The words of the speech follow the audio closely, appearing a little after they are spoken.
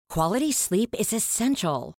Quality sleep is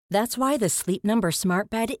essential. That's why the Sleep Number Smart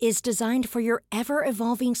Bed is designed for your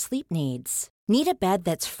ever-evolving sleep needs. Need a bed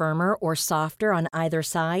that's firmer or softer on either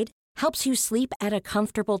side? Helps you sleep at a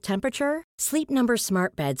comfortable temperature? Sleep Number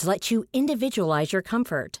Smart Beds let you individualize your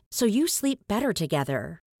comfort, so you sleep better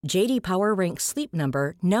together. J.D. Power ranks Sleep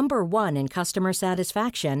Number number 1 in customer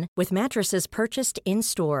satisfaction with mattresses purchased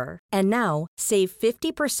in-store. And now, save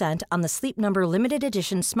 50% on the Sleep Number Limited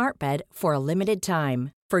Edition Smart Bed for a limited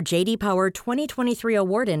time. For J.D. Power 2023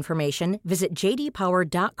 award information, visit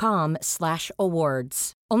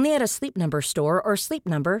jdpower.com/awards. Only at a Sleep Number store or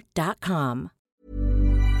sleepnumber.com.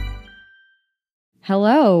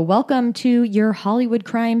 Hello, welcome to your Hollywood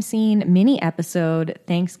crime scene mini episode,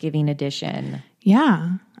 Thanksgiving edition.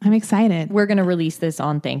 Yeah, I'm excited. We're going to release this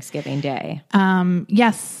on Thanksgiving Day.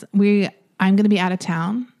 Yes, I'm going to be out of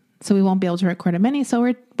town, so we won't be able to record a mini.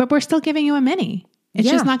 But we're still giving you a mini. It's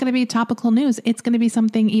just not going to be topical news. It's going to be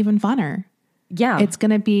something even funner. Yeah. It's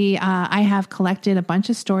going to be, I have collected a bunch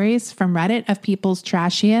of stories from Reddit of people's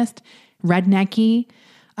trashiest, rednecky,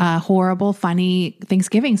 horrible, funny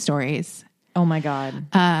Thanksgiving stories. Oh my God.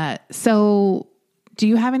 So do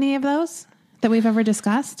you have any of those that we've ever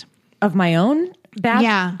discussed? Of my own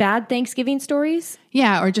bad Thanksgiving stories?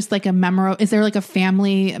 Yeah, or just like is there like a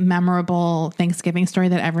family memorable Thanksgiving story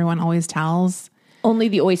that everyone always tells? Only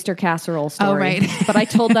the oyster casserole story. Oh, right. But I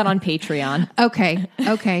told that on Patreon. Okay.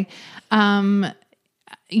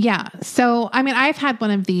 Yeah. So, I mean, I've had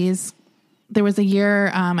one of these. There was a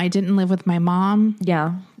year I didn't live with my mom.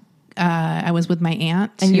 Yeah. I was with my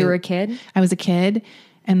aunt. And you were a kid? I was a kid.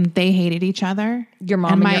 And they hated each other. Your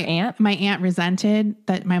mom and your aunt? My aunt resented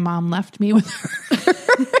that my mom left me with her.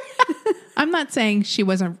 I'm not saying she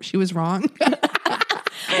was wrong.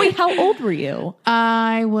 Wait, how old were you?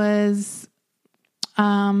 I was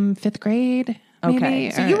 5th grade. Maybe.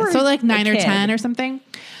 Okay. So you were like 9 or 10 or something.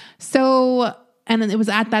 So, and then it was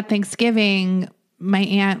at that Thanksgiving, my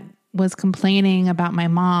aunt was complaining about my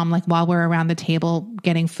mom, like while we're around the table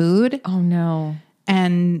getting food. Oh no.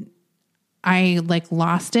 And I like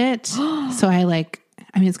lost it. So I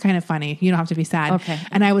mean, it's kind of funny. You don't have to be sad. Okay.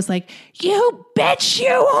 And I was like, you bitch, you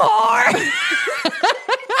whore.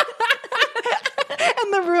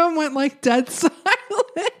 And the room went like dead silent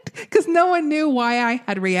because no one knew why I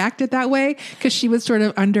had reacted that way. Because she was sort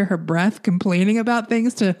of under her breath complaining about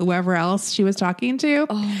things to whoever else she was talking to.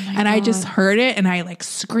 Oh my and God. I just heard it and I like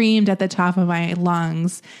screamed at the top of my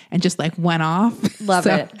lungs and just like went off. Love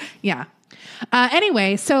it. Yeah.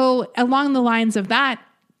 Anyway, so along the lines of that,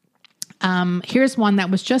 here's one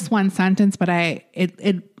that was just one sentence, but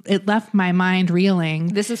it left my mind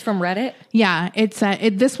reeling. This is from Reddit? Yeah,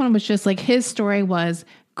 this one was just like, his story was,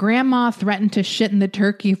 Grandma threatened to shit in the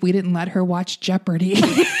turkey if we didn't let her watch Jeopardy.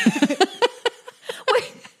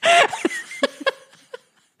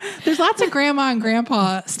 There's lots of grandma and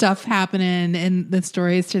grandpa stuff happening in the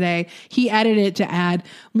stories today. He edited it to add,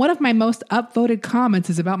 one of my most upvoted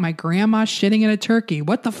comments is about my grandma shitting in a turkey.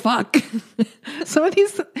 What the fuck? Some of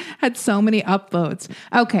these had so many upvotes.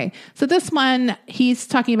 Okay. So this one, he's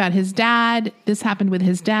talking about his dad. This happened with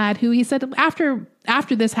his dad, who he said after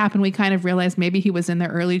this happened, we kind of realized maybe he was in the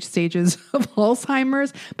early stages of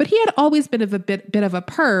Alzheimer's, but he had always been a bit of a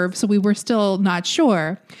perv, so we were still not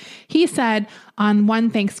sure. He said on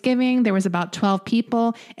one Thanksgiving, there was about 12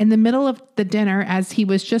 people. In the middle of the dinner, as he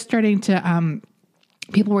was just starting to,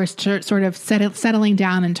 people were sort of settling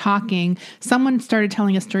down and talking, someone started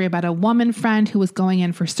telling a story about a woman friend who was going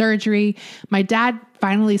in for surgery. My dad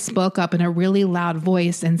finally spoke up in a really loud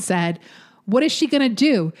voice and said, "What is she going to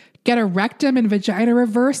do? Get a rectum and vagina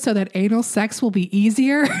reverse so that anal sex will be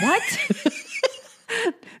easier?" What?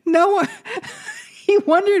 No one. He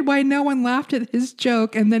wondered why no one laughed at his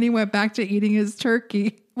joke, and then he went back to eating his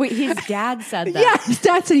turkey. Wait, his dad said that? Yeah, his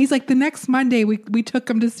dad said, he's like, the next Monday we took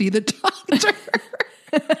him to see the doctor.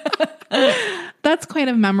 That's quite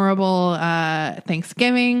a memorable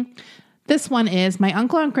Thanksgiving. This one is, my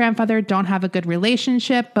uncle and grandfather don't have a good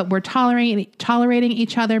relationship, but we're tolerating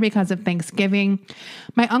each other because of Thanksgiving.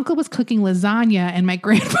 My uncle was cooking lasagna and my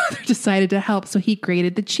grandfather decided to help, so he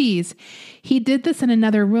grated the cheese. He did this in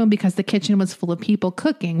another room because the kitchen was full of people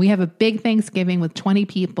cooking. We have a big Thanksgiving with 20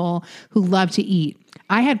 people who love to eat.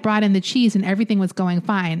 I had brought in the cheese and everything was going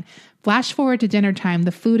fine. Flash forward to dinner time,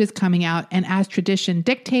 the food is coming out, and as tradition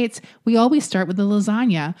dictates, we always start with the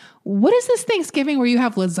lasagna. What is this Thanksgiving where you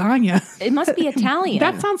have lasagna? It must be Italian.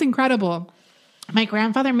 That sounds incredible. My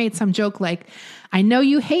grandfather made some joke like, I know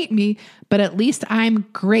you hate me, but at least I'm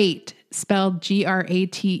great, spelled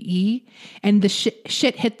Grate, and the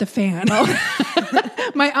shit hit the fan. Oh.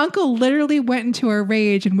 My uncle literally went into a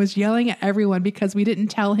rage and was yelling at everyone because we didn't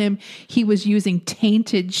tell him he was using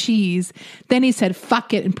tainted cheese. Then he said,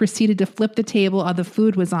 fuck it, and proceeded to flip the table all the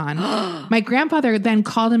food was on. My grandfather then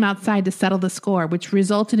called him outside to settle the score, which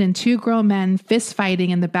resulted in 2 grown men fist fighting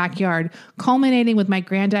in the backyard, culminating with my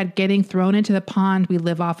granddad getting thrown into the pond we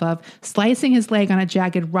live off of, slicing his leg on a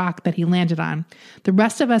jagged rock that he landed on. The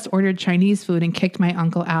rest of us ordered Chinese food and kicked my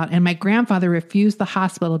uncle out, and my grandfather refused the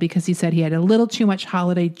hospital because he said he had a little too much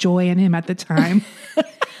holiday joy in him at the time.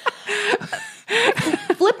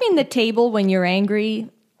 Flipping the table when you're angry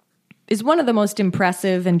is one of the most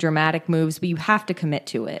impressive and dramatic moves, but you have to commit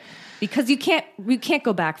to it because you can't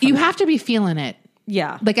go back from You that. have to be feeling it.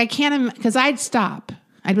 Yeah. Like I can't, because I'd stop.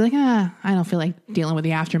 I'd be like, I don't feel like dealing with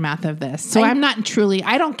the aftermath of this. So I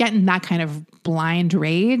don't get in that kind of blind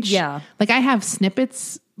rage. Yeah. Like I have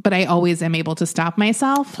snippets, but I always am able to stop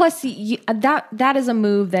myself. Plus, that is a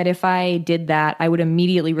move that if I did that, I would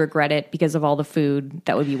immediately regret it because of all the food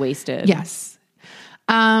that would be wasted. Yes.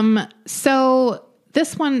 So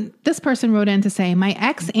this person wrote in to say, my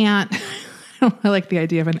ex-aunt, I like the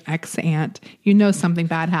idea of an ex-aunt. You know something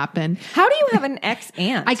bad happened. How do you have an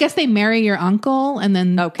ex-aunt? I guess they marry your uncle and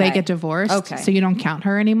then Okay. they get divorced. Okay. So you don't count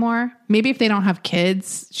her anymore. Maybe if they don't have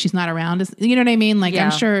kids, she's not around. You know what I mean? Like Yeah.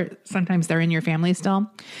 I'm sure sometimes they're in your family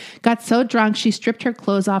still. Got so drunk, she stripped her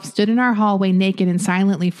clothes off, stood in our hallway naked and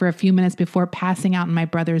silently for a few minutes before passing out in my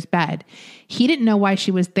brother's bed. He didn't know why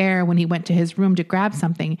she was there when he went to his room to grab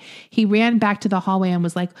something. He ran back to the hallway and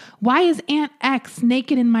was like, "Why is Aunt X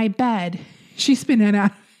naked in my bed?" She's been in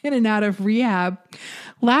and out of rehab.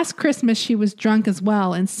 Last Christmas, she was drunk as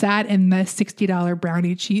well and sat in the $60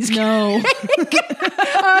 brownie cheesecake. No.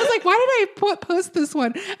 I was like, why did I post this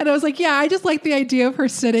one? And I was like, yeah, I just like the idea of her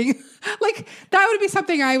sitting. Like, that would be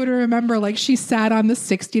something I would remember. Like, she sat on the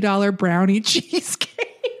 $60 brownie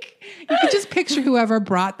cheesecake. You could just picture whoever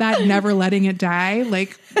brought that never letting it die.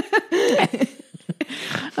 Like...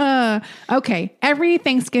 Okay. Every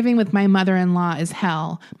Thanksgiving with my mother-in-law is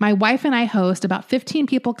hell. My wife and I host. About 15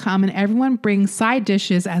 people come and everyone brings side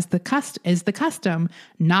dishes as the custom.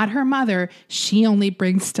 Not her mother. She only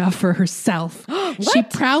brings stuff for herself. She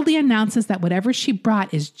proudly announces that whatever she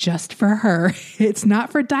brought is just for her. It's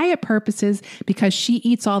not for diet purposes because she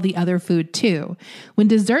eats all the other food too. When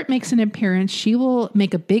dessert makes an appearance, she will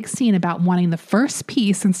make a big scene about wanting the first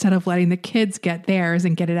piece instead of letting the kids get theirs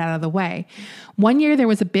and get it out of the way. One year there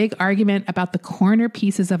was a big argument about the corner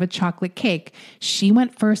pieces of a chocolate cake. She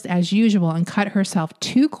went first as usual and cut herself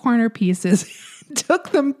 2 corner pieces,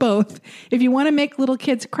 took them both. If you want to make little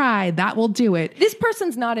kids cry, that will do it. This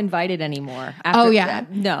person's not invited anymore. Oh, yeah.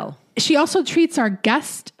 No. She also treats our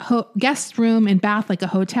guest room and bath like a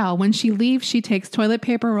hotel. When she leaves, she takes toilet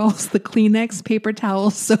paper rolls, the Kleenex, paper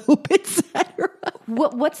towels, soap, etc.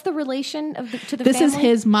 What's the relation to the This family? is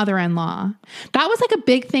his mother-in-law. That was like a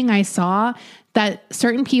big thing I saw, that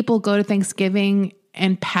certain people go to Thanksgiving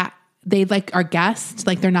and they like are guests,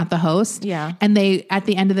 like they're not the host. Yeah. And they, at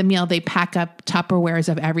the end of the meal, they pack up Tupperwares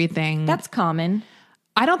of everything. That's common.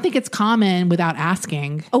 I don't think it's common without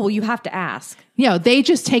asking. Oh, well, you have to ask. You know, they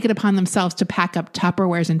just take it upon themselves to pack up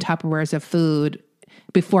Tupperwares and Tupperwares of food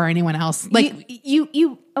before anyone else. Like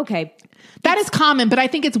you okay. that is common, but I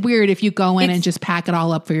think it's weird if you go in and just pack it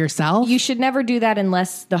all up for yourself. You should never do that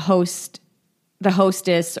unless the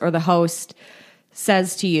hostess or the host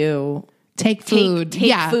says to you, take food.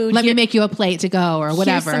 Take food. Let me make you a plate to go or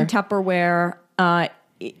whatever. Here's some Tupperware.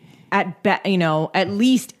 At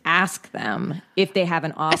least ask them if they have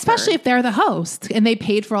an offer. Especially if they're the host and they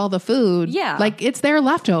paid for all the food. Yeah. Like it's their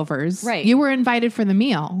leftovers. Right. You were invited for the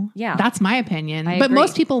meal. Yeah. That's my opinion. I But agree.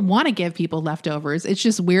 most people want to give people leftovers. It's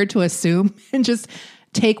just weird to assume and just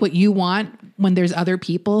take what you want when there's other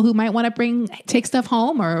people who might want to take stuff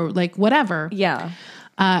home or like whatever. Yeah.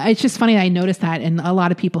 It's just funny that I noticed that, and a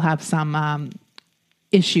lot of people have some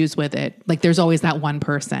issues with it. Like there's always that one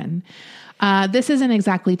person. This isn't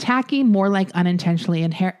exactly tacky, more like unintentionally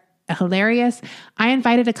hilarious. I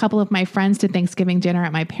invited a couple of my friends to Thanksgiving dinner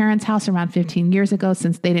at my parents' house around 15 years ago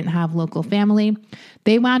since they didn't have local family.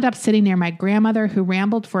 They wound up sitting near my grandmother, who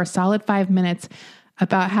rambled for a solid 5 minutes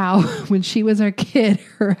about how when she was a kid,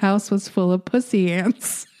 her house was full of pussy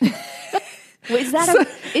ants. Is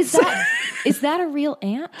that a real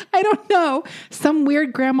aunt? I don't know. Some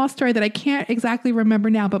weird grandma story that I can't exactly remember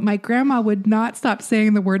now, but my grandma would not stop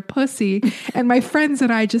saying the word pussy. And my friends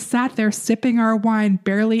and I just sat there sipping our wine,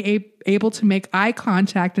 barely able to make eye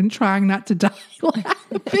contact and trying not to die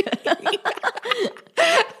laughing.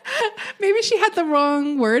 Maybe she had the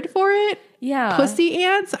wrong word for it. Yeah. Pussy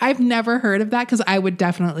ants? I've never heard of that because I would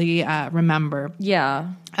definitely remember. Yeah.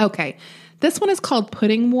 Okay. This one is called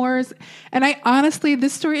Pudding Wars. And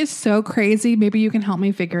this story is so crazy. Maybe you can help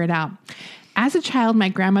me figure it out. As a child, my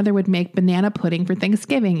grandmother would make banana pudding for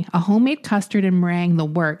Thanksgiving, a homemade custard and meringue, the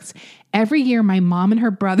works. Every year, my mom and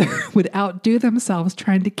her brother would outdo themselves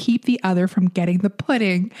trying to keep the other from getting the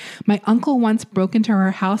pudding. My uncle once broke into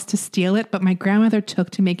our house to steal it, but my grandmother took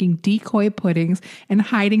to making decoy puddings and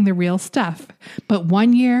hiding the real stuff. But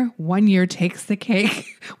one year takes the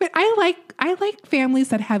cake. Wait, I like families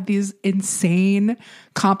that have these insane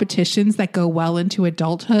competitions that go well into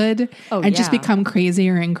adulthood and just become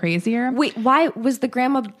crazier and crazier. Wait, why was the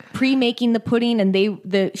grandma pre-making the pudding and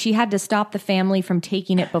she had to stop the family from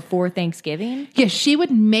taking it before Thanksgiving? Yeah, she would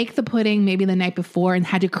make the pudding maybe the night before and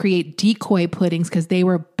had to create decoy puddings because they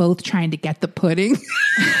were both trying to get the pudding.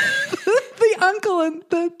 The uncle and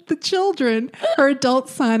the children, her adult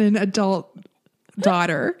son and adult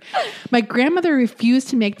daughter. My grandmother refused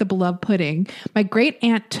to make the beloved pudding. My great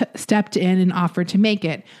aunt stepped in and offered to make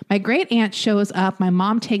it. My great aunt shows up. My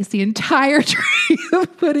mom takes the entire tray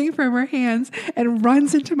of pudding from her hands and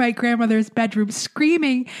runs into my grandmother's bedroom,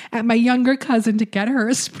 screaming at my younger cousin to get her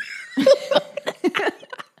a spoon.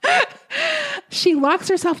 She locks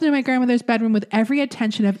herself into my grandmother's bedroom with every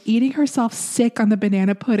intention of eating herself sick on the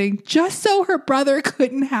banana pudding just so her brother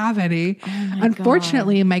couldn't have any.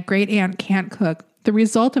 Unfortunately, my great aunt can't cook. The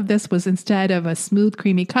result of this was, instead of a smooth,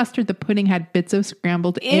 creamy custard, the pudding had bits of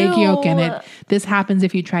scrambled egg yolk in it. This happens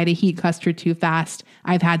if you try to heat custard too fast.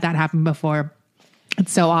 I've had that happen before.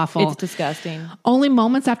 It's so awful. It's disgusting. Only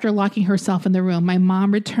moments after locking herself in the room, my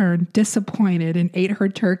mom returned disappointed and ate her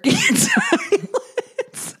turkey in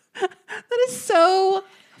silence. That is so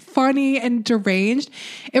funny and deranged.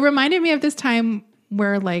 It reminded me of this time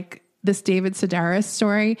where this David Sedaris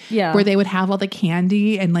story where they would have all the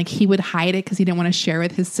candy and he would hide it because he didn't want to share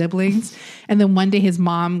with his siblings. And then one day his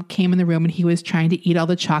mom came in the room and he was trying to eat all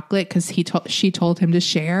the chocolate because she told him to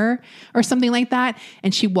share or something like that.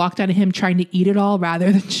 And she walked out of him trying to eat it all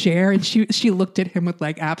rather than share. And she looked at him with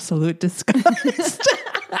absolute disgust.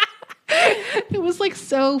 It was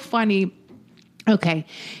so funny. Okay.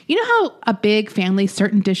 You know how a big family,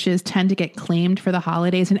 certain dishes tend to get claimed for the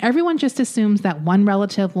holidays and everyone just assumes that one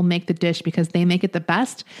relative will make the dish because they make it the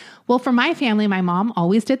best? Well, for my family, my mom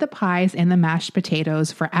always did the pies and the mashed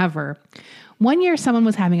potatoes forever. One year, someone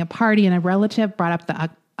was having a party and a relative brought up the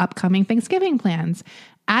upcoming Thanksgiving plans.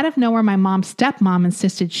 Out of nowhere, my mom's stepmom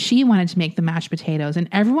insisted she wanted to make the mashed potatoes, and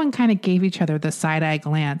everyone kind of gave each other the side-eye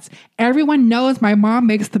glance. Everyone knows my mom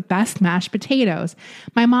makes the best mashed potatoes.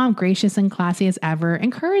 My mom, gracious and classy as ever,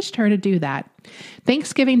 encouraged her to do that.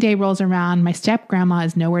 Thanksgiving Day rolls around. My step-grandma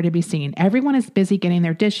is nowhere to be seen. Everyone is busy getting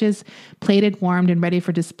their dishes plated, warmed, and ready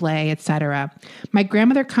for display, etc. My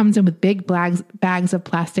grandmother comes in with big bags of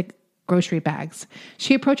plastic grocery bags.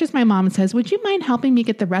 She approaches my mom and says, "Would you mind helping me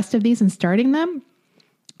get the rest of these and starting them?"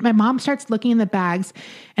 My mom starts looking in the bags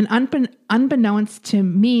and unbeknownst to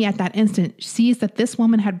me at that instant, sees that this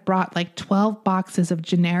woman had brought 12 boxes of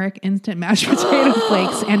generic instant mashed potato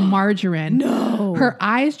flakes and margarine. No. Her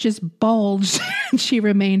eyes just bulged and she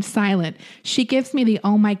remained silent. She gives me the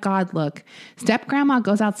oh my God look. Step-grandma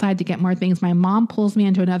goes outside to get more things. My mom pulls me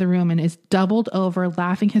into another room and is doubled over,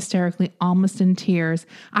 laughing hysterically, almost in tears.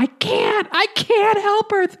 I can't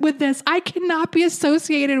help her with this. I cannot be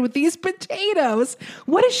associated with these potatoes.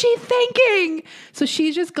 What is she thinking? So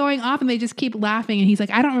she's just going off and they just keep laughing. And he's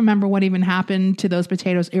like, I don't remember what even happened to those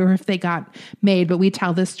potatoes or if they got made, but we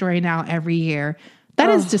tell this story now every year. That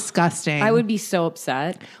is disgusting. I would be so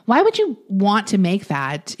upset. Why would you want to make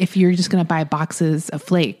that if you're just going to buy boxes of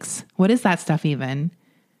flakes? What is that stuff even?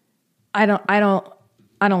 I don't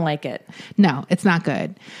like it. No, it's not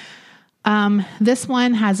good. This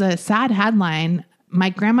one has a sad headline. My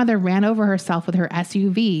grandmother ran over herself with her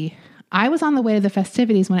SUV. I was on the way to the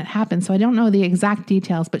festivities when it happened, so I don't know the exact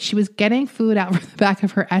details, but she was getting food out from the back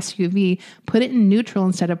of her SUV, put it in neutral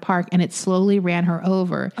instead of park, and it slowly ran her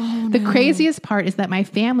over. Oh, the craziest part is that my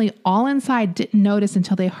family all inside didn't notice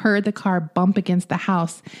until they heard the car bump against the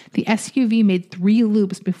house. The SUV made 3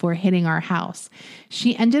 loops before hitting our house.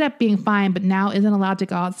 She ended up being fine, but now isn't allowed to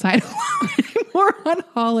go outside anymore on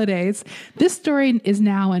holidays. This story is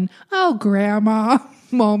now an, oh, grandma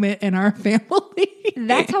moment in our family.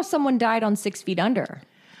 That's how someone died on 6 Feet Under.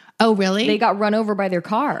 Oh, really? They got run over by their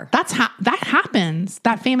car. That happens.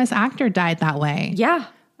 That famous actor died that way. Yeah.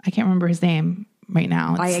 I can't remember his name right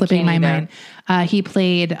now. It's slipping my mind.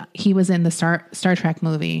 He was in the Star Trek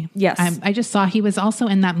movie. Yes. I just saw he was also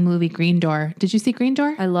in that movie Green Door. Did you see Green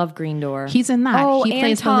Door? I love Green Door. He's in that. Oh, he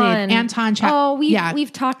plays the lead. Anton.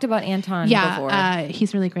 We've talked about Anton before.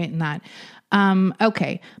 He's really great in that.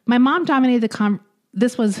 Okay. My mom dominated the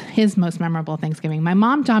this was his most memorable Thanksgiving. My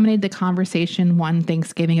mom dominated the conversation one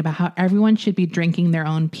Thanksgiving about how everyone should be drinking their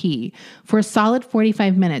own pee. For a solid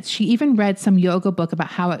 45 minutes, she even read some yoga book about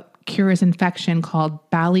how it cures infection called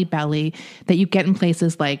Bali Belly that you get in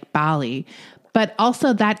places like Bali. But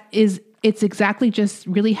also it's exactly just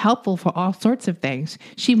really helpful for all sorts of things.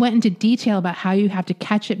 She went into detail about how you have to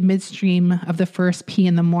catch it midstream of the first pee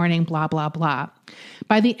in the morning, blah, blah, blah.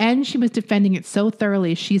 By the end, she was defending it so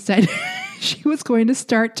thoroughly, she said she was going to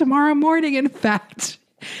start tomorrow morning, in fact.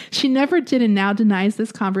 She never did and now denies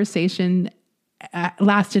this conversation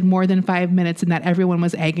lasted more than 5 minutes and that everyone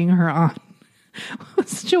was egging her on.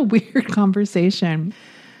 Such a weird conversation.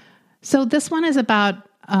 So this one is about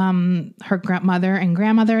her grandmother and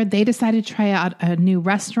grandmother. They decided to try out a new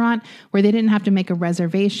restaurant where they didn't have to make a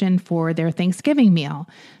reservation for their Thanksgiving meal.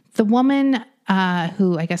 The woman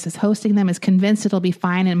who I guess is hosting them is convinced it'll be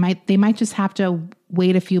fine and they might just have to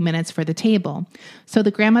wait a few minutes for the table. So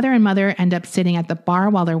the grandmother and mother end up sitting at the bar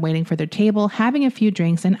while they're waiting for their table, having a few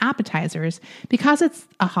drinks and appetizers. Because it's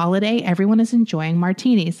a holiday, everyone is enjoying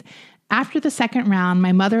martinis. After the second round,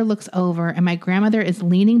 my mother looks over and my grandmother is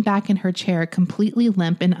leaning back in her chair, completely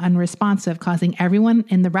limp and unresponsive, causing everyone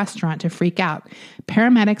in the restaurant to freak out.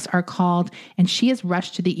 Paramedics are called and she is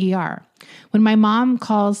rushed to the ER. When my mom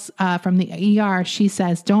calls from the ER, she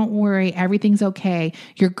says, "Don't worry, everything's okay.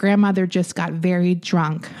 Your grandmother just got very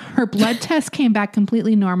drunk." Her blood test came back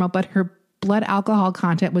completely normal, but her blood alcohol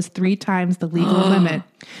content was 3 times the legal limit.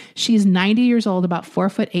 She's 90 years old, about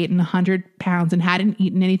 4'8" and 100 pounds, and hadn't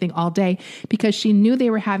eaten anything all day because she knew they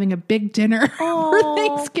were having a big dinner for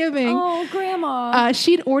Thanksgiving. Oh, Grandma.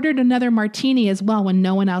 She'd ordered another martini as well when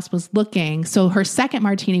no one else was looking. So her second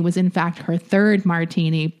martini was in fact her third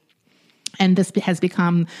martini. And this has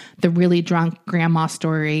become the really drunk grandma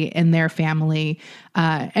story in their family.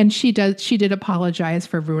 And she did apologize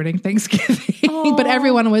for ruining Thanksgiving, but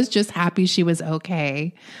everyone was just happy she was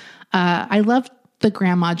okay. I love the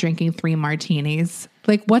grandma drinking 3 martinis.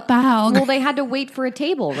 Like, what the hell? Well, they had to wait for a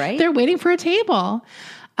table, right? They're waiting for a table.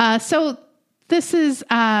 So this is,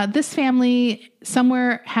 this family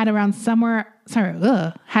had around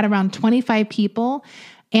 25 people.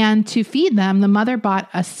 And to feed them, the mother bought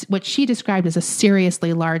what she described as a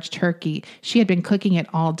seriously large turkey. She had been cooking it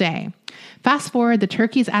all day. Fast forward, the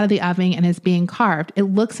turkey's out of the oven and is being carved. It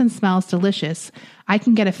looks and smells delicious. I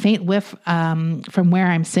can get a faint whiff from where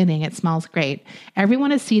I'm sitting. It smells great.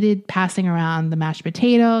 Everyone is seated, passing around the mashed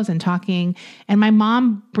potatoes and talking. And my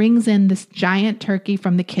mom brings in this giant turkey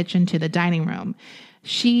from the kitchen to the dining room.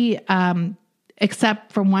 She...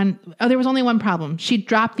 except for there was only one problem. She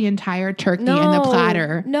dropped the entire turkey in the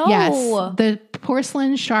platter. No. Yes. The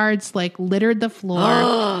porcelain shards littered the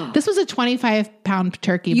floor. This was a 25-pound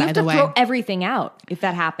turkey, by the way. You have to throw everything out if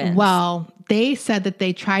that happens. Well, they said that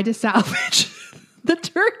they tried to salvage the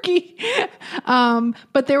turkey.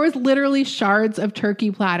 But there was literally shards of turkey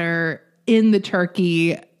platter in the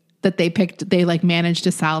turkey that they managed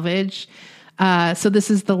to salvage. So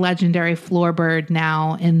this is the legendary Floorbird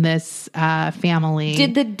now in this family.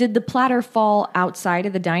 Did the platter fall outside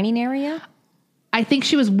of the dining area? I think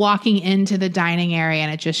she was walking into the dining area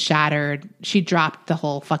and it just shattered. She dropped the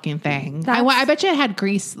whole fucking thing. I bet you it had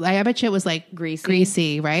grease. I bet you it was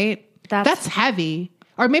greasy, right? That's heavy.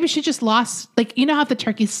 Or maybe she just lost, you know how if the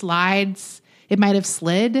turkey slides, it might have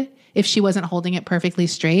slid if she wasn't holding it perfectly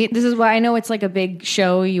straight. This is why I know it's like a big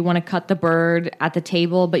show. You want to cut the bird at the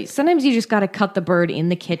table, but sometimes you just got to cut the bird in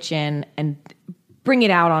the kitchen and bring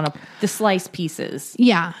it out on the sliced pieces.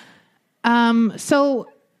 Yeah. So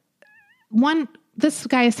this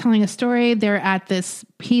guy is telling a story.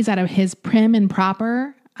 He's at his prim and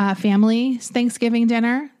proper family's Thanksgiving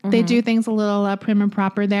dinner. Mm-hmm. They do things a little prim and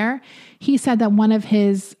proper there. He said that one of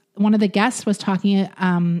the guests was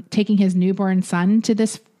taking his newborn son to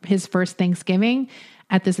his first Thanksgiving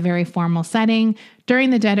at this very formal setting. During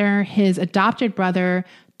the dinner, his adopted brother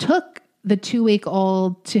took the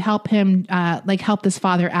 2-week-old to help him, help this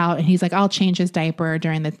father out. And he's like, "I'll change his diaper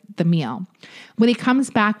during the meal." When he comes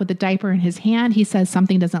back with the diaper in his hand, he says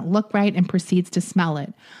something doesn't look right and proceeds to smell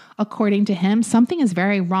it. According to him, something is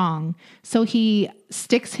very wrong. So he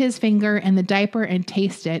sticks his finger in the diaper and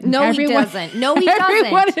tastes it. He doesn't. No, he doesn't.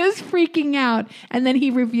 Everyone is freaking out. And then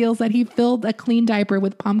he reveals that he filled a clean diaper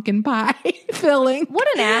with pumpkin pie filling. What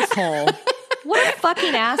an asshole. What a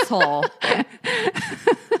fucking asshole.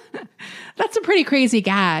 That's a pretty crazy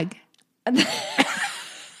gag. It's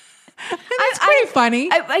pretty funny.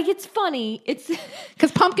 It's funny. It's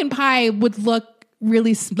because pumpkin pie would look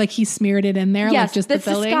really like he smeared it in there. Yes, like just that's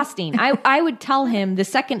the filling. disgusting. I would tell him the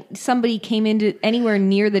second somebody came into anywhere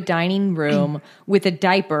near the dining room with a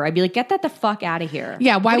diaper, I'd be like, get that the fuck out of here.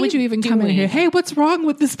 Yeah, why What would are you even come in doing? here? Hey, what's wrong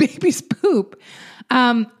with this baby's poop?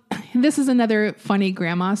 This is another funny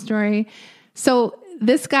grandma story. So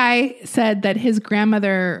this guy said that his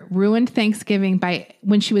grandmother ruined Thanksgiving by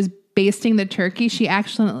when she was basting the turkey, she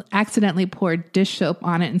actually accidentally poured dish soap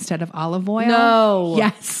on it instead of olive oil. No.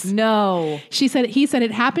 Yes. No. He said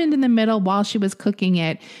it happened in the middle while she was cooking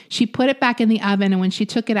it. She put it back in the oven, and when she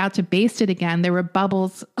took it out to baste it again, there were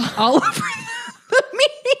bubbles all over the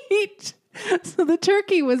meat. So the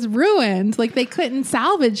turkey was ruined. Like they couldn't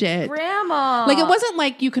salvage it. Grandma. Like it wasn't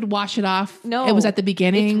like you could wash it off. No. It was at the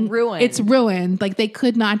beginning. It's ruined. It's ruined. Like they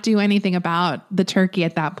could not do anything about the turkey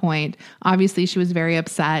at that point. Obviously, she was very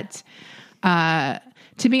upset. To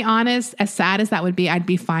be honest, as sad as that would be, I'd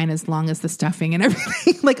be fine as long as the stuffing and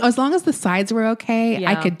everything, like as long as the sides were okay, Yeah.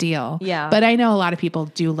 I could deal. Yeah. But I know a lot of people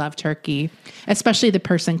do love turkey, especially the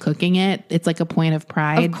person cooking it. It's like a point of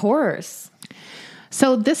pride. Of course.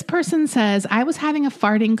 So this person says, I was having a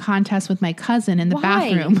farting contest with my cousin in the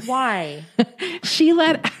bathroom. Why? She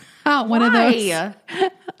let out one of those. Why?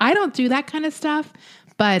 I don't do that kind of stuff,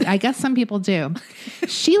 but I guess some people do.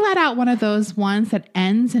 She let out one of those ones that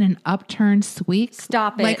ends in an upturned squeak.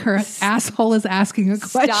 Stop it. Like her asshole is asking a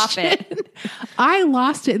question. Stop it. I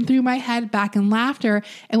lost it and threw my head back in laughter.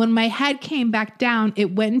 And when my head came back down,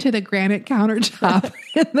 it went into the granite countertop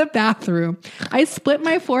in the bathroom. I split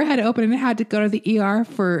my forehead open and had to go to the ER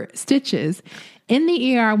for stitches. In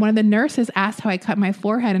the ER, one of the nurses asked how I cut my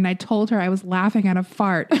forehead, and I told her I was laughing at a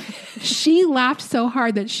fart. She laughed so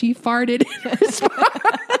hard that she farted in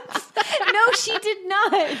response. No, she did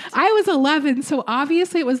not. I was 11, so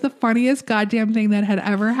obviously it was the funniest goddamn thing that had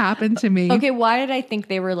ever happened to me. Okay, why did I think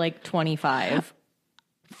they were like 25?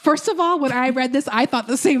 First of all, when I read this, I thought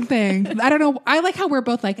the same thing. I don't know. I like how we're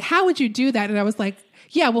both like, how would you do that? And I was like,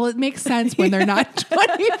 yeah, well, it makes sense when they're not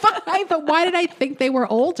 25, but why did I think they were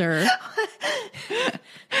older?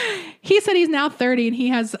 He said he's now 30 and he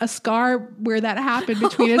has a scar where that happened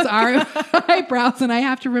between his eyebrows. And I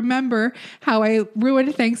have to remember how I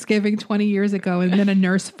ruined Thanksgiving 20 years ago and then a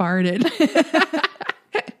nurse farted.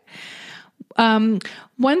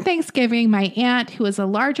 One Thanksgiving, my aunt, who is a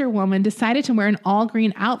larger woman, decided to wear an all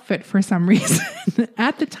green outfit for some reason.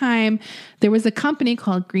 At the time, there was a company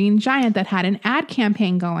called Green Giant that had an ad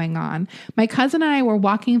campaign going on. My cousin and I were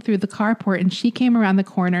walking through the carport and she came around the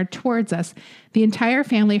corner towards us. The entire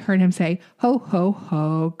family heard him say, ho, ho,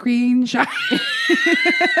 ho, Green Giant.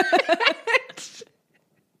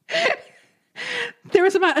 There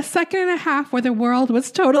was about a second and a half where the world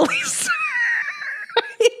was totally silent.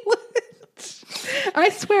 I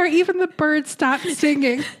swear, even the birds stopped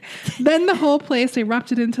singing. Then the whole place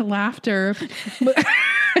erupted into laughter,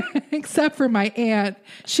 except for my aunt.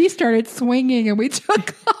 She started swinging and we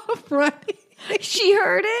took off running. She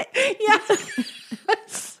heard it?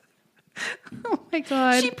 Yes. Oh my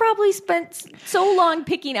God. She probably spent so long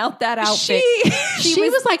picking out that outfit. She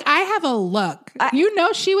was like, I have a look.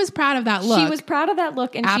 She was proud of that look. She was proud of that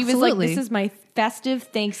look. And she was like, this is my festive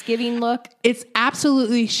Thanksgiving look. It's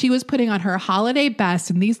absolutely, she was putting on her holiday best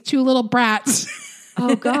and these two little brats.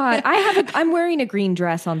 Oh God. I'm wearing a green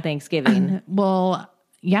dress on Thanksgiving. Well,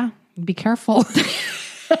 yeah, be careful.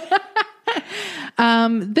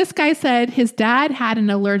 This guy said his dad had an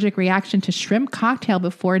allergic reaction to shrimp cocktail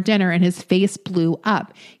before dinner and his face blew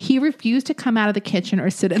up. He refused to come out of the kitchen or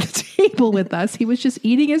sit at the table with us. He was just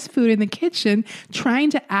eating his food in the kitchen,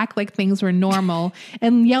 trying to act like things were normal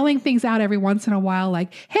and yelling things out every once in a while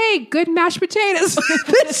like, hey, good mashed potatoes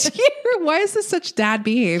this year. Why is this such dad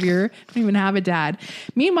behavior? I don't even have a dad.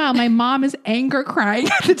 Meanwhile, my mom is anger crying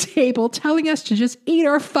at the table, telling us to just eat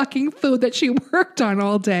our fucking food that she worked on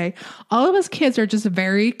all day. All of us kids are just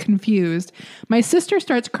very confused. My sister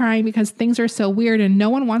starts crying because things are so weird and no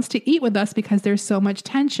one wants to eat with us because there's so much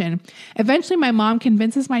tension. Eventually, my mom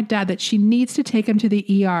convinces my dad that she needs to take him to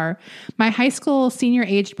the ER. My high school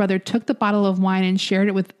senior-aged brother took the bottle of wine and shared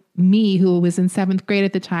it with me, who was in 7th grade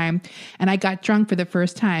at the time, and I got drunk for the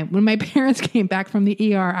first time. When my parents came back from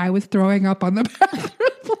the ER, I was throwing up on the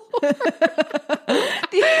bathroom floor.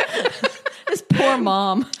 This poor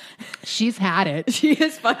mom. She's had it. She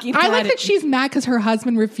is fucking I like that she's mad because her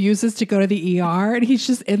husband refuses to go to the ER and he's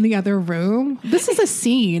just in the other room. This is a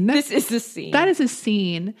scene. This is a scene. That is a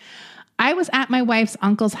scene. I was at my wife's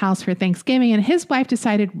uncle's house for Thanksgiving, and his wife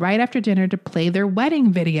decided right after dinner to play their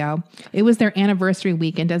wedding video. It was their anniversary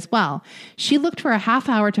weekend as well. She looked for a half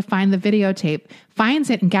hour to find the videotape,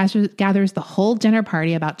 finds it, and gathers the whole dinner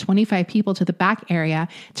party, about 25 people, to the back area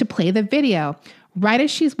to play the video. Right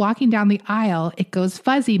as she's walking down the aisle, it goes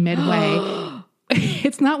fuzzy midway.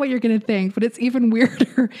 It's not what you're going to think, but it's even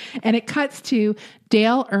weirder. And it cuts to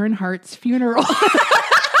Dale Earnhardt's funeral.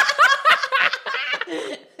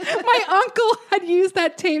 My uncle had used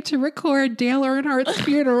that tape to record Dale Earnhardt's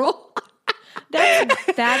funeral.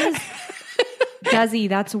 That is, Desi,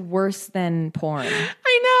 that's worse than porn.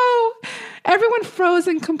 I know. Everyone froze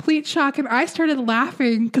in complete shock, and I started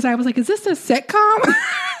laughing because I was like, is this a sitcom?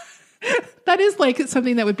 That is like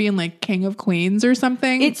something that would be in like King of Queens or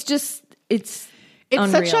something. It's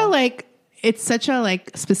such a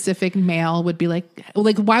like specific male would be like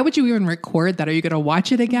why would you even record that? Are you going to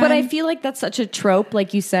watch it again? But I feel like that's such a trope.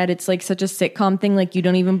 Like you said, it's like such a sitcom thing. Like you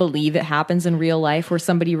don't even believe it happens in real life where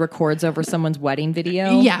somebody records over someone's wedding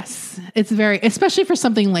video. Yes. It's very, especially for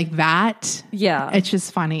something like that. Yeah. It's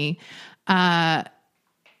just funny. My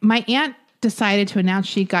aunt decided to announce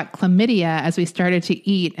she got chlamydia as we started to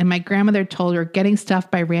eat. And my grandmother told her getting stuffed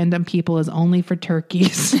by random people is only for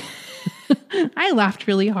turkeys. I laughed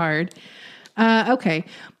really hard. Okay.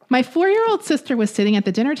 My 4-year-old sister was sitting at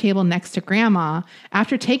the dinner table next to Grandma.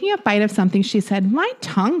 After taking a bite of something, she said, "My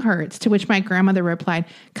tongue hurts," to which my grandmother replied,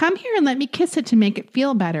 "Come here and let me kiss it to make it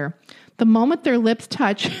feel better." The moment their lips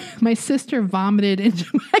touched, my sister vomited into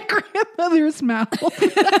my grandmother's mouth.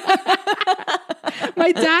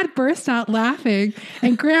 My dad burst out laughing,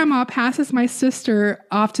 and Grandma passes my sister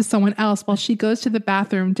off to someone else while she goes to the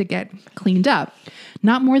bathroom to get cleaned up.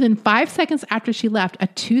 Not more than 5 seconds after she left, a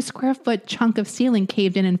 2-square-foot chunk of ceiling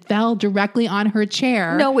caved in and fell directly on her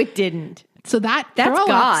chair. No, it didn't. So that's God.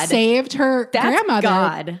 Up saved her grandmother.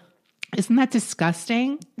 God. Isn't that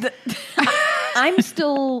disgusting? I'm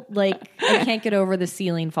still like, I can't get over the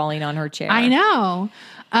ceiling falling on her chair. I know.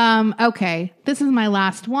 Okay, this is my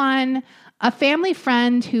last one. A family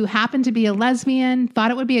friend who happened to be a lesbian thought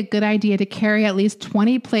it would be a good idea to carry at least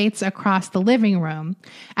 20 plates across the living room.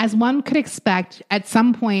 As one could expect, at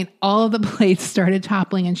some point, all of the plates started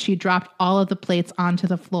toppling and she dropped all of the plates onto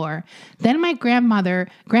the floor. Then my grandfather,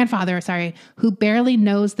 who barely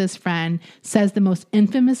knows this friend, says the most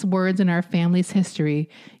infamous words in our family's history.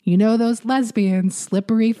 "You know those lesbians,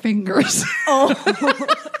 slippery fingers." Oh.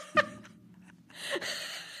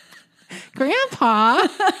 Grandpa.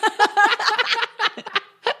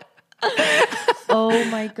 Oh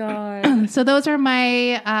my God. So those are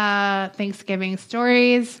my Thanksgiving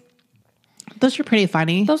stories. Those were pretty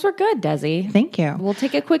funny. Those were good, Desi. Thank you. We'll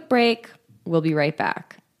take a quick break. We'll be right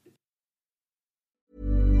back.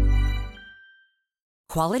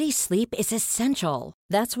 Quality sleep is essential.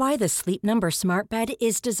 That's why the Sleep Number Smart Bed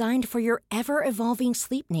is designed for your ever-evolving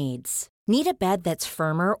sleep needs. Need a bed that's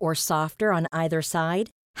firmer or softer on either side?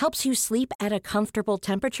 Helps you sleep at a comfortable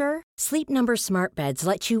temperature? Sleep Number Smart Beds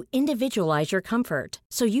let you individualize your comfort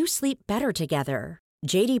so you sleep better together.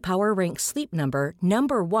 J.D. Power ranks Sleep Number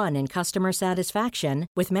number 1 in customer satisfaction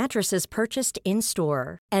with mattresses purchased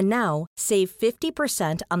in-store. And now, save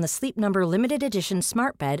 50% on the Sleep Number Limited Edition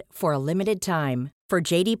Smart Bed for a limited time. For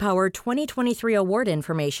J.D. Power 2023 award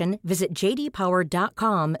information, visit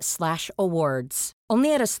jdpower.com/awards.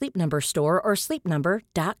 Only at a Sleep Number store or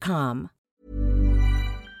sleepnumber.com.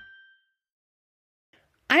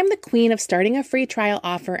 I'm the queen of starting a free trial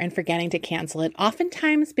offer and forgetting to cancel it,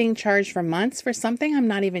 oftentimes being charged for months for something I'm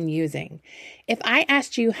not even using. If I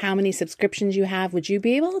asked you how many subscriptions you have, would you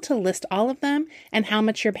be able to list all of them and how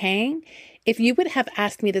much you're paying? If you would have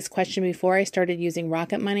asked me this question before I started using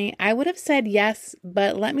Rocket Money, I would have said yes,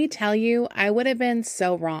 but let me tell you, I would have been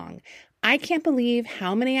so wrong. I can't believe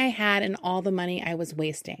how many I had and all the money I was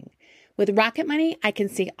wasting. With Rocket Money, I can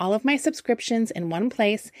see all of my subscriptions in one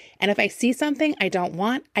place, and if I see something I don't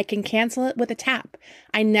want, I can cancel it with a tap.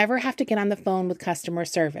 I never have to get on the phone with customer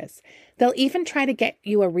service. They'll even try to get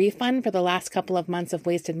you a refund for the last couple of months of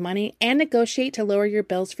wasted money and negotiate to lower your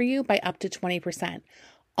bills for you by up to 20%.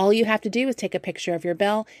 All you have to do is take a picture of your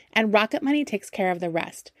bill, and Rocket Money takes care of the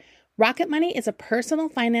rest. Rocket Money is a personal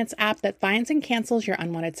finance app that finds and cancels your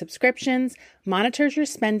unwanted subscriptions, monitors your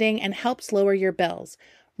spending, and helps lower your bills.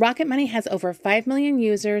 Rocket Money has over 5 million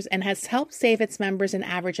users and has helped save its members an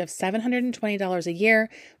average of $720 a year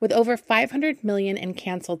with over 500 million in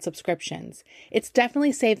canceled subscriptions. It's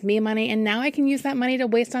definitely saved me money, and now I can use that money to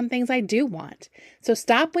waste on things I do want. So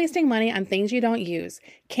stop wasting money on things you don't use.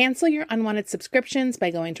 Cancel your unwanted subscriptions by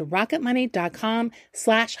going to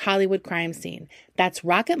rocketmoney.com/Hollywood Crime Scene. That's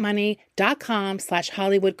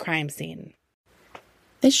rocketmoney.com/Hollywood Crime Scene.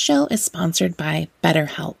 This show is sponsored by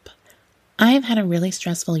BetterHelp. I've had a really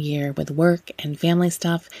stressful year with work and family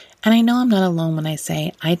stuff, and I know I'm not alone when I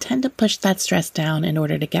say I tend to push that stress down in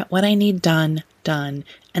order to get what I need done, and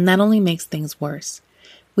that only makes things worse.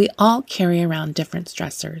 We all carry around different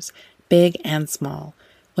stressors. big and small.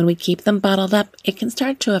 When we keep them bottled up, it can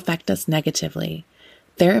start to affect us negatively.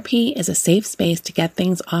 Therapy is a safe space to get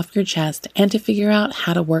things off your chest and to figure out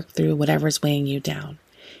how to work through whatever's weighing you down.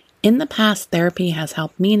 In the past, therapy has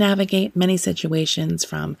helped me navigate many situations,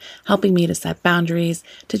 from helping me to set boundaries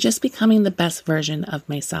to just becoming the best version of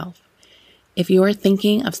myself. If you are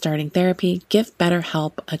thinking of starting therapy, give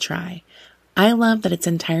BetterHelp a try. I love that it's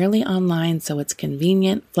entirely online, so it's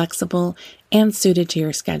convenient, flexible, and suited to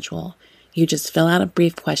your schedule. You just fill out a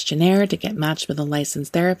brief questionnaire to get matched with a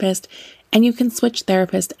licensed therapist, and you can switch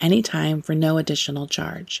therapists anytime for no additional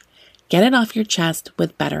charge. Get it off your chest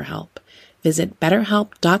with BetterHelp. Visit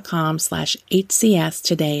BetterHelp.com/HCS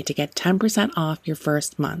today to get 10% off your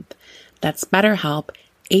first month. That's BetterHelp,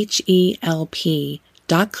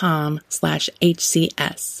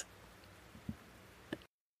 HELP.com/HCS.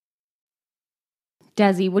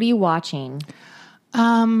 Desi, what are you watching?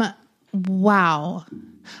 Wow.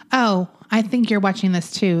 Oh, I think you're watching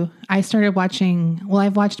this too. I started watching, well,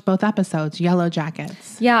 I've watched both episodes, Yellow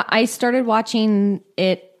Jackets. Yeah, I started watching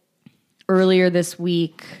it earlier this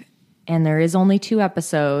week, and there is only 2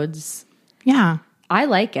 episodes. Yeah. I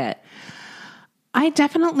like it. I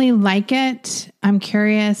definitely like it. I'm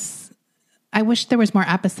curious. I wish there was more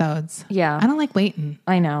episodes. Yeah. I don't like waiting.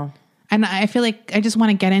 I know. And I feel like I just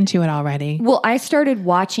want to get into it already. Well, I started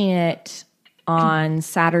watching it on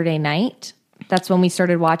Saturday night. That's when we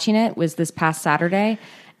started watching it, was this past Saturday.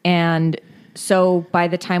 And so by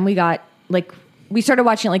the time we got, like, we started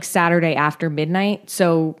watching it like Saturday after midnight.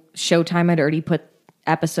 So Showtime had already put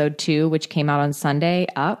episode 2, which came out on Sunday,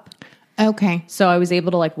 up. Okay. So I was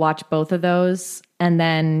able to like watch both of those. And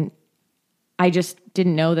then I just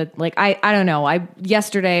didn't know that, like, I don't know.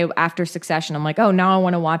 Yesterday after Succession, I'm like, oh, now I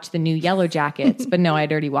want to watch the new Yellow Jackets. But no,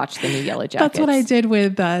 I'd already watched the new Yellow Jackets. That's what I did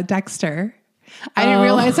with Dexter. I didn't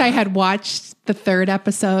realize I had watched the 3rd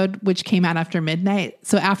episode, which came out after midnight.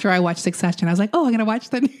 So after I watched Succession, I was like, oh, I'm going to watch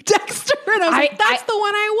the new Dexter. And I was like, that's the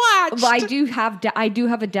one I watched. Well, I do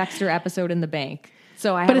have a Dexter episode in the bank.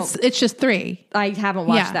 So But it's just 3. I haven't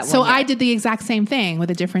watched that one So yet. I did the exact same thing with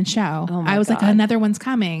a different show. Oh my I was like, God. another one's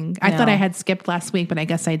coming. I No. thought I had skipped last week, but I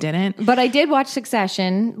guess I didn't. But I did watch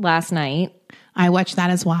Succession last night. I watched that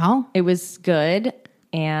as well. It was good.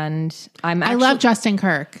 And I love Justin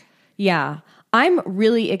Kirk. Yeah. I'm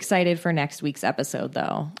really excited for next week's episode,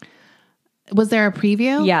 though. Was there a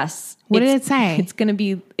preview? Yes. What did it say? It's gonna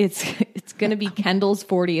be Kendall's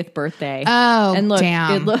 40th birthday. Oh, and look,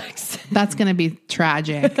 damn. it looks. That's going to be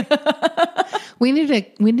tragic. We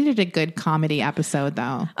needed a good comedy episode,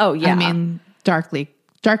 though. Oh, yeah. I mean, darkly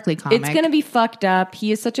comic. It's gonna be fucked up.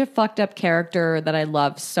 He is such a fucked up character that I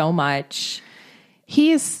love so much.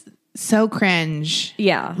 He is so cringe.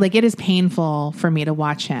 Yeah. Like, it is painful for me to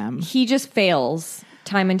watch him. He just fails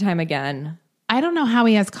time and time again. I don't know how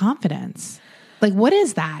he has confidence. Like, what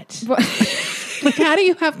is that? Like, how do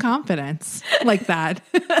you have confidence like that?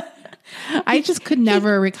 I just could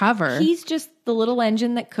never recover. He's just the little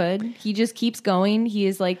engine that could. He just keeps going. He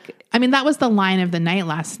is like, I mean, that was the line of the night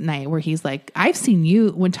last night where he's like, I've seen you,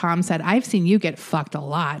 when Tom said, I've seen you get fucked a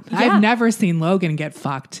lot. Yeah. I've never seen Logan get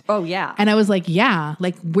fucked. oh yeah. And I was like, yeah,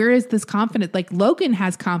 like, where is this confidence? Like, Logan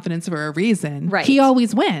has confidence for a reason. Right. He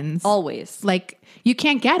always wins. Always. Like, you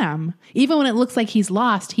can't get him. Even when it looks like he's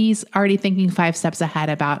lost, he's already thinking 5 steps ahead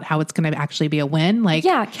about how it's going to actually be a win. Like,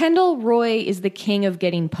 Yeah, Kendall Roy is the king of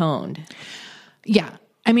getting pwned. yeah.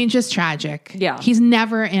 I mean, just tragic. Yeah. He's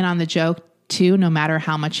never in on the joke, too, no matter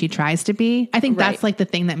how much he tries to be. I think that's Right. like the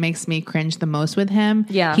thing that makes me cringe the most with him.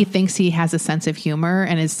 Yeah. He thinks he has a sense of humor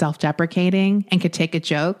and is self-deprecating and could take a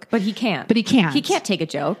joke. But he can't. But he can't. He can't take a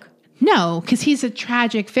joke. No, because he's a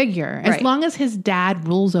tragic figure. As Right. long as his dad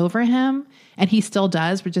rules over him, and he still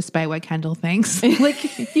does, but just by what Kendall thinks.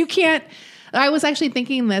 Like, you can't. I was actually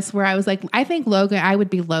thinking this where I was like, I think I would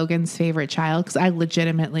be Logan's favorite child because I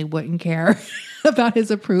legitimately wouldn't care about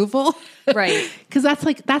his approval. Right. Because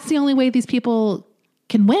that's the only way these people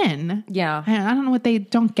can win. Yeah. I don't know what they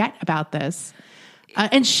don't get about this.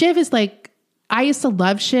 And Shiv is like, I used to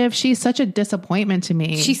love Shiv. She's such a disappointment to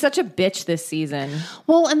me. She's such a bitch this season.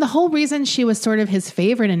 Well, and the whole reason she was sort of his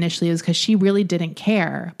favorite initially was because she really didn't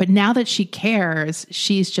care. But now that she cares,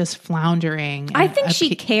 she's just floundering. I think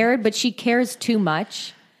she cared, but she cares too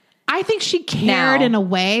much. I think she cared Now. in a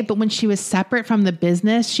way, but when she was separate from the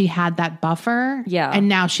business, she had that buffer. Yeah. And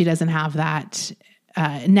now she doesn't have that.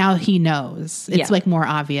 Now he knows. It's Yeah. like more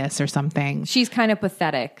obvious or something. She's kind of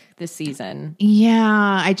pathetic this season.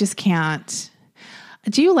 Yeah, I just can't.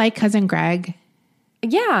 Do you like Cousin Greg?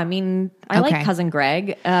 Yeah, I mean, I Okay. like Cousin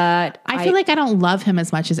Greg. I feel like I don't love him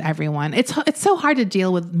as much as everyone. It's so hard to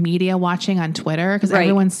deal with media watching on Twitter because Right.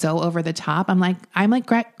 everyone's so over the top. I'm like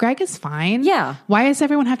Greg is fine. Yeah. Why does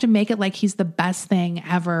everyone have to make it like he's the best thing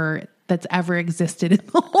ever that's ever existed in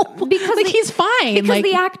the whole? Because like he's fine. because Like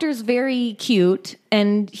the actor's very cute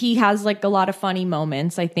and he has like a lot of funny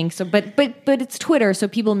moments, I think so. But it's Twitter, so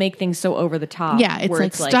people make things so over the top. yeah, it's where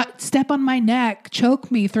like, step on my neck, choke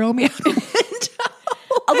me, throw me out the window.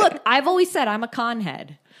 Oh, look, I've always said I'm a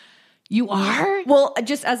conhead. You are? Well,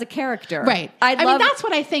 just as a character, Right. I mean, that's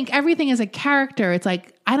what I think. Everything is a character. It's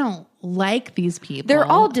like, I don't like these people. They're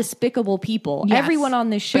all despicable people. Yes. Everyone on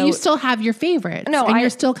this show. But you still have your favorites. No, and you're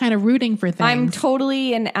still kind of rooting for things. I'm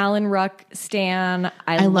totally an Alan Ruck stan.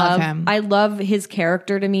 I love him. I love his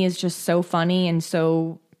character. To me is just so funny and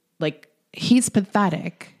so like He's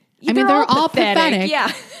pathetic. I mean, they're all pathetic.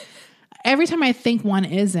 Yeah. Every time I think one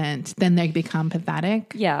isn't, then they become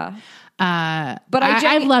pathetic. Yeah. But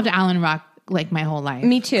I've loved Alan Ruck like my whole life.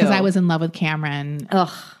 Me too. Because I was in love with Cameron.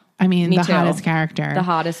 Ugh. I mean, Me the too. hottest character. The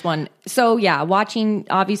hottest one. So yeah,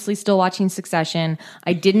 obviously still watching Succession.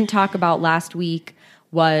 I didn't talk about last week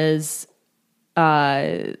was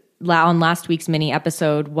on last week's mini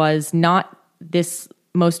episode was not this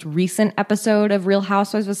most recent episode of Real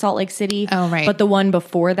Housewives of Salt Lake City. Oh, right. But the one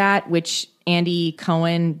before that, which Andy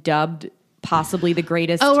Cohen dubbed possibly the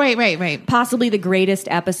greatest. Oh, right. Possibly the greatest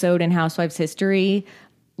episode in Housewives history.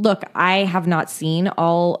 Look, I have not seen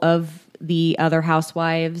all of the other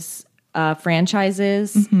Housewives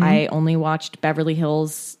franchises. Mm-hmm. I only watched Beverly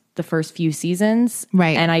Hills the first few seasons.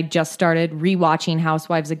 Right. And I just started rewatching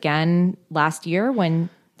Housewives again last year when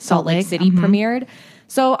Salt Lake Lake, City premiered.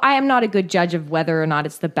 So I am not a good judge of whether or not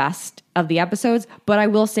it's the best of the episodes, but I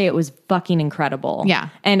will say it was fucking incredible. Yeah.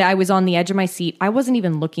 And I was on the edge of my seat. I wasn't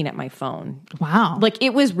even looking at my phone. Wow. Like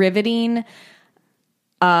it was riveting.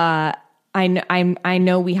 I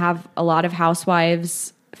know we have a lot of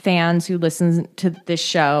Housewives fans who listen to this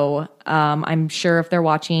show. I'm sure if they're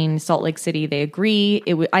watching Salt Lake City, they agree.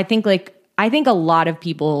 I think a lot of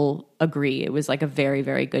people agree. It was like a very,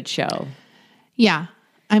 very good show. Yeah.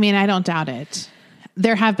 I mean, I don't doubt it.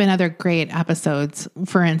 There have been other great episodes.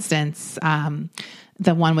 For instance,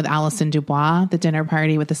 the one with Alison Dubois, the dinner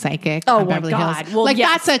party with the psychic. Oh on my Beverly God. Hills. Well, like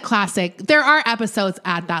yes. that's a classic. There are episodes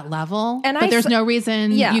at that level, And but I there's s- no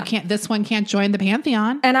reason Yeah. you can't. This one can't join the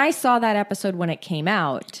pantheon. And I saw that episode when it came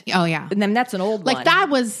out. Oh yeah, And then that's an old one. like that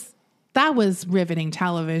was riveting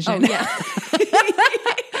television. Oh, yeah.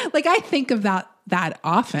 Like I think of that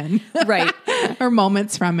often, Right. or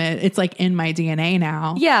moments from it. It's like in my DNA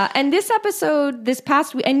now. Yeah, and this episode, this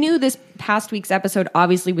past week, I knew this past week's episode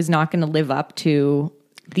obviously was not going to live up to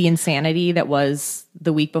the insanity that was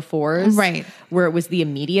the week before's. Right. Where it was the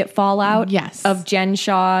immediate fallout Yes. of Jen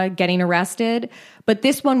Shaw getting arrested. But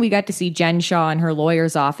this one, we got to see Jen Shaw in her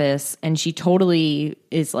lawyer's office, and she totally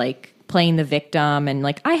is like playing the victim and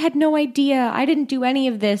like, I had no idea. I didn't do any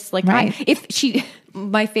of this. Like, Right.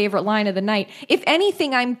 my favorite line of the night, if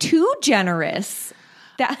anything, I'm too generous.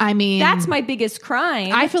 I mean, that's my biggest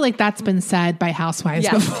crime. I feel like that's been said by housewives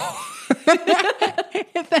Yeah. before.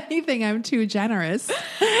 If anything, I'm too generous.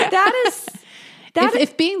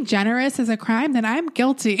 If being generous is a crime, then I'm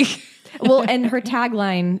guilty. Well, and her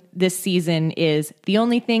tagline this season is the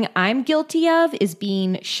only thing I'm guilty of is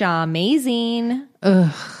being Shaw-mazing.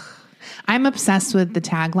 I'm obsessed with the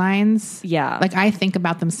taglines. Yeah. Like I think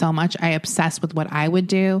about them so much. I obsess with what I would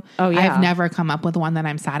do. Oh, yeah. I've never come up with one that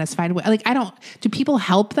I'm satisfied with. Like do people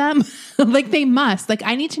help them? Like they must. Like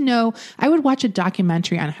I need to know. I would watch a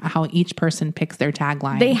documentary on how each person picks their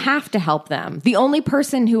tagline. They have to help them. The only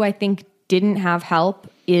person who I think didn't have help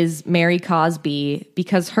is Mary Cosby,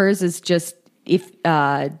 because hers is just it's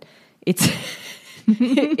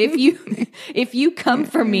if you come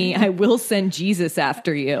for me, I will send Jesus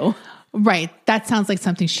after you. Right. That sounds like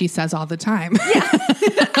something she says all the time.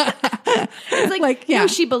 It's like yeah. no,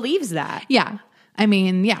 she believes that. Yeah. I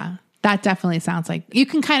mean, yeah. That definitely sounds like you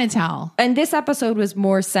can kind of tell. And this episode was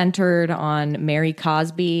more centered on Mary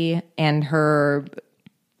Cosby and her.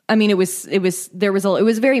 I mean, it was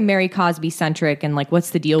very Mary Cosby centric, and like, what's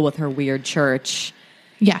the deal with her weird church?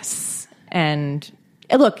 Yes. And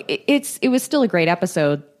look, it was still a great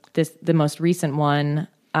episode. The most recent one.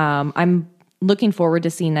 I'm looking forward to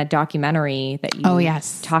seeing that documentary that you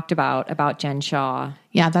talked about Jen Shaw.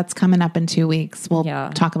 Yeah, that's coming up in 2 weeks. We'll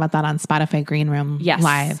Yeah. talk about that on Spotify Green Room Yes.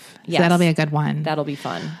 Live. So Yes. that'll be a good one. That'll be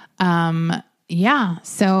fun. Yeah.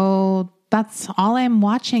 So that's all I'm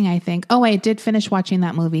watching, I think. Oh, I did finish watching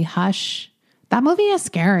that movie, Hush. That movie is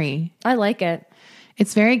scary. I like it.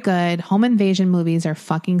 It's very good. Home invasion movies are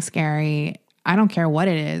fucking scary. I don't care what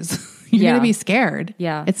it is. You're Yeah. going to be scared.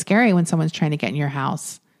 Yeah. It's scary when someone's trying to get in your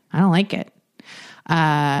house. I don't like it.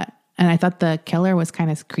 And I thought the killer was kind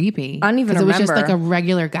of creepy. I don't even 'cause it was just remember. like a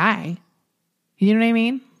regular guy. You know what I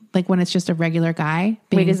mean? Like when it's just a regular guy.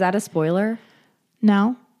 Wait, is that a spoiler?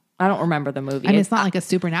 No. I don't remember the movie. I mean, it's not like a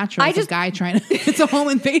supernatural. It's a guy trying to. It's a home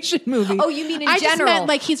invasion movie. Oh, you mean in I just general? meant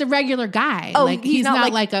like he's a regular guy. Oh, like he's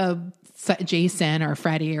not like a Jason or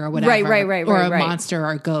Freddy or whatever. Right, Or a right. monster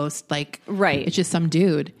or a ghost. Like, Right. It's just some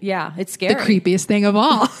dude. Yeah, it's scary. The creepiest thing of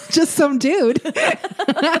all. Just some dude.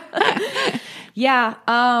 Yeah.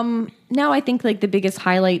 Now I think like the biggest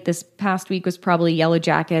highlight this past week was probably Yellow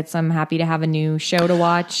Jackets. I'm happy to have a new show to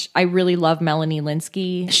watch. I really love Melanie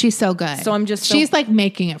Linsky. She's so good. So I'm just She's like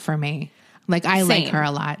making it for me. Like I like Same. her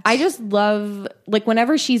a lot. I just love, like,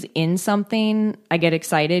 whenever she's in something, I get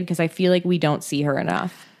excited because I feel like we don't see her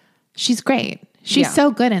enough. She's great. She's Yeah.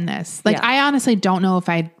 so good in this. Like Yeah. I honestly don't know if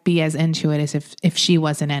I'd be as into it as if she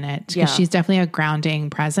wasn't in it. Because Yeah. she's definitely a grounding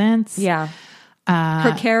presence. Yeah.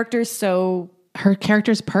 Her character's so Her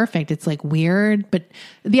character's perfect. It's like weird, but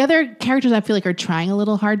the other characters I feel like are trying a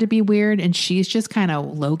little hard to be weird, and she's just kind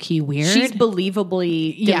of low key weird. she's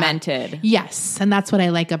believably Yeah. demented. Yes, and that's what I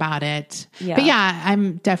like about it. Yeah. But yeah,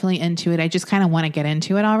 I'm definitely into it. I just kind of want to get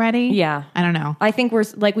into it already. Yeah. I don't know. I think we're,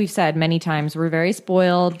 like we've said many times, we're very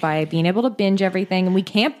spoiled by being able to binge everything, and we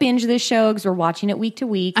can't binge this show because we're watching it week to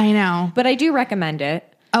week. I know. But I do recommend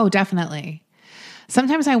it. Oh, definitely.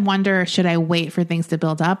 Sometimes I wonder, should I wait for things to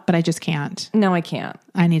build up? But I just can't. No, I can't.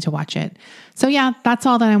 I need to watch it. So yeah, that's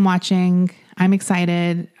all that I'm watching. I'm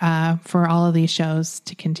excited for all of these shows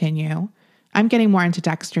to continue. I'm getting more into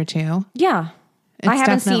Dexter too. Yeah. It's I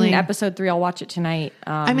haven't definitely- seen episode 3. I'll watch it tonight.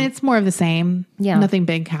 I mean, it's more of the same. Yeah. Nothing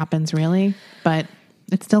big happens really, but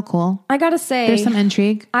it's still cool. I gotta say, There's some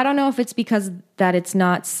intrigue. I don't know if it's because that it's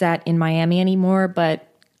not set in Miami anymore, but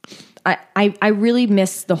I really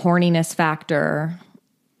miss the horniness factor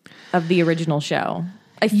of the original show.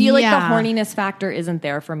 I feel like the Yeah. horniness factor isn't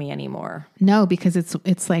there for me anymore. No, because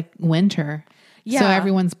it's like winter. So Yeah.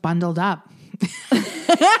 everyone's bundled up.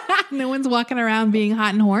 No one's walking around being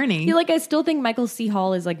hot and horny. I feel like I still think Michael C.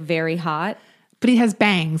 Hall is like very hot, But he has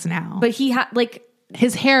bangs now. but he like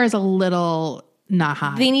His hair is a little not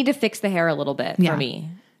hot. they need to fix the hair a little bit Yeah. for me.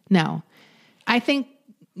 No. I think,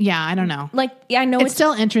 yeah, I don't know. Like, yeah, I know It's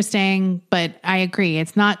still interesting, but I agree.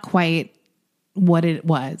 It's not quite what it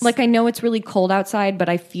was. like I know it's really cold outside, but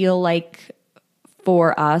I feel like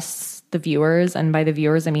for us, the viewers, and by the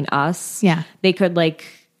viewers I mean us, Yeah. they could like,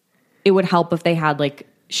 it would help if they had like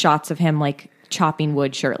shots of him like chopping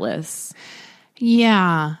wood shirtless.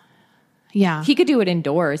 yeah. Yeah. He could do it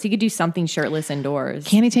indoors. He could do something shirtless indoors.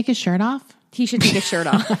 Can he take his shirt off? He should take his shirt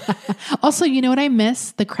off. Also, you know what I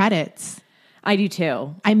miss? The credits. I do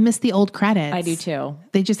too. I miss the old credits. I do too.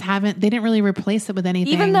 They just haven't, they didn't really replace it with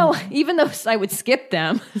anything. Even though I would skip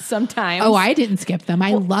them sometimes. Oh, I didn't skip them.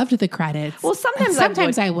 I loved the credits. Well,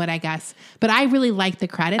 sometimes I would. I guess. But I really liked the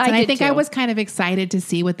credits. I And I did think I too. was kind of excited to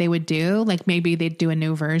see what they would do. Like maybe they'd do a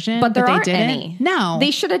new version. but there they aren't didn't. any. No.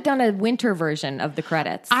 They should have done a winter version of the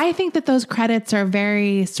credits. I think that those credits are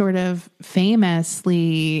very sort of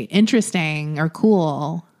famously interesting or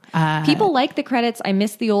cool. People like the credits. I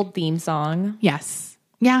miss the old theme song. Yes.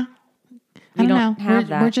 Yeah. I We don't don't know. have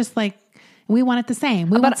that. We're just like, we want it the same.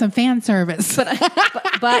 We want some fan service.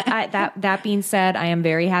 But that being said, I am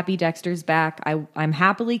very happy Dexter's back. I'm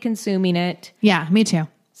happily consuming it. Yeah, me too.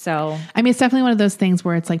 So, I mean, it's definitely one of those things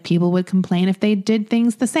where it's like people would complain if they did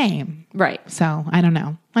things the same. right. So I don't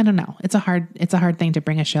know. It's a hard thing to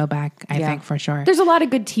bring a show back, I Yeah. think, for sure. There's a lot of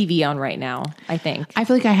good TV on right now, I think. I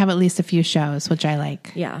feel like I have at least a few shows, which I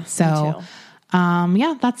like. Yeah, me So, too.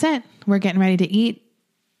 yeah, that's it. We're getting ready to eat.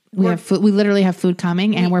 We have food. We literally have food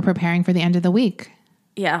coming, and we're preparing for the end of the week.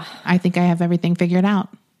 Yeah. I think I have everything figured out.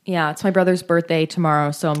 Yeah. It's my brother's birthday tomorrow,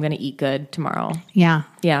 so I'm going to eat good tomorrow. Yeah.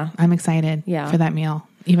 Yeah. I'm excited Yeah. for that meal,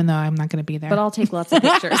 even though I'm not going to be there. But I'll take lots of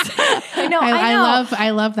pictures. I know. I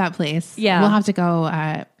love that place. Yeah. We'll have to go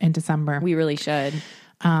in December. We really should.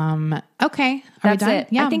 Okay. Are we That's done? it.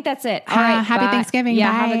 Yeah. I think that's it. All right. Happy bye. Thanksgiving.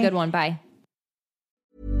 Yeah. Bye. Have a good one. Bye.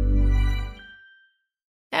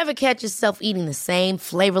 Ever catch yourself eating the same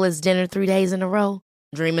flavorless dinner 3 days in a row?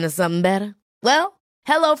 Dreaming of something better? Well,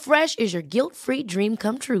 HelloFresh is your guilt-free dream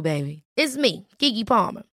come true, baby. It's me, Keke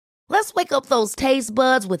Palmer. Let's wake up those taste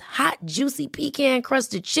buds with hot, juicy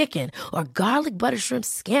pecan-crusted chicken or garlic butter shrimp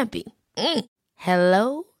scampi.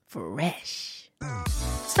 Hello Fresh.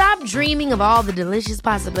 Stop dreaming of all the delicious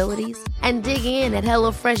possibilities and dig in at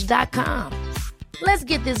HelloFresh.com. Let's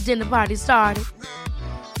get this dinner party started.